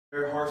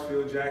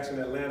Hartsfield-Jackson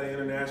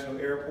International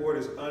Airport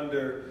is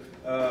under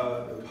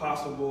the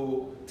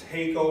possible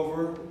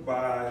takeover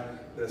by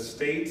the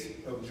state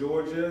of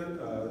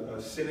Georgia.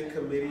 A Senate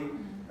committee,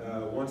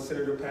 one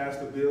senator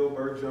passed a bill,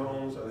 Burt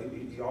Jones,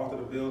 he authored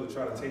a bill to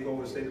try to take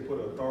over the state, to put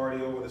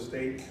authority over the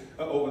state,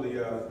 over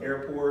the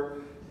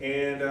airport.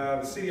 And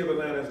the city of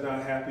Atlanta is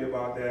not happy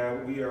about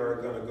that. We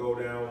are going to go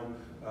down.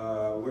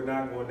 We're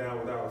not going down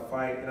without a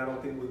fight, and I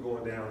don't think we're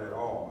going down at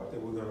all. I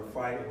think we're going to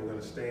fight and we're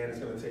going to stand. It's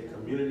going to take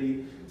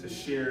community to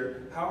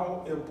share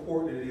how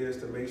important it is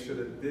to make sure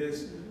that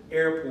this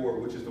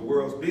airport, which is the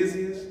world's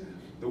busiest,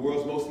 the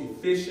world's most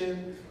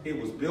efficient, it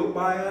was built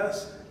by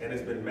us and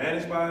it's been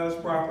managed by us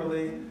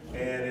properly,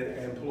 and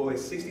it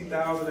employs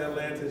 60,000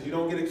 Atlantans. You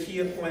don't get a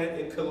Kia plant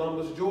in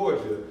Columbus,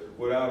 Georgia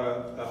without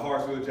a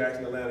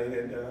Hartsfield-Jackson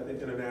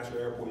International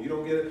Airport. You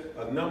don't get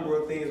a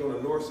number of things on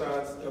the north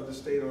side of the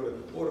state or the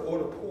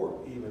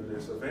port even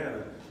in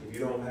Savannah if you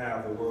don't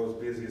have the world's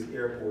busiest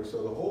airport.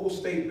 So the whole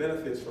state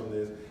benefits from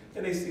this,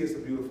 and they see it's a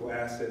beautiful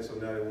asset, so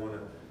now they want to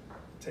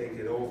take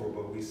it over,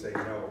 but we say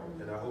no.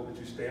 And I hope that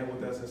you stand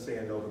with us in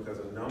saying no, because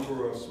a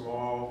number of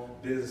small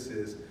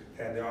businesses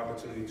had the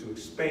opportunity to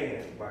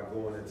expand by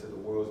going into the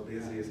world's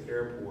busiest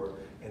airport,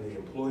 and the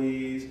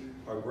employees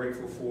are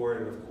grateful for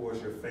it, and of course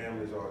your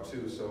families are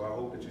too. So I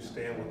hope that you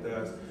stand with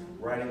us,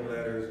 writing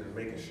letters and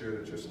making sure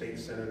that your state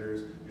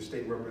senators, your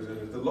state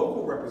representatives, the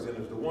local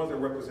representatives, the ones that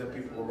represent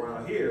people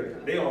around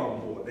here, they are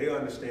on board. They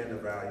understand the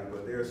value,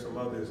 but there are some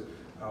others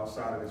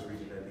outside of this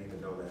region that need to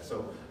know that.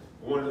 So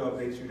I wanted to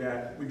update you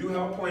that we do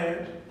have a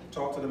plan.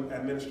 Talk to the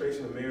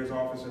administration, the mayor's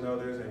office, and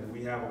others, and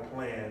we have a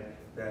plan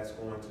that's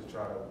going to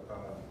try to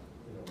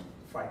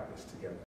fight this together.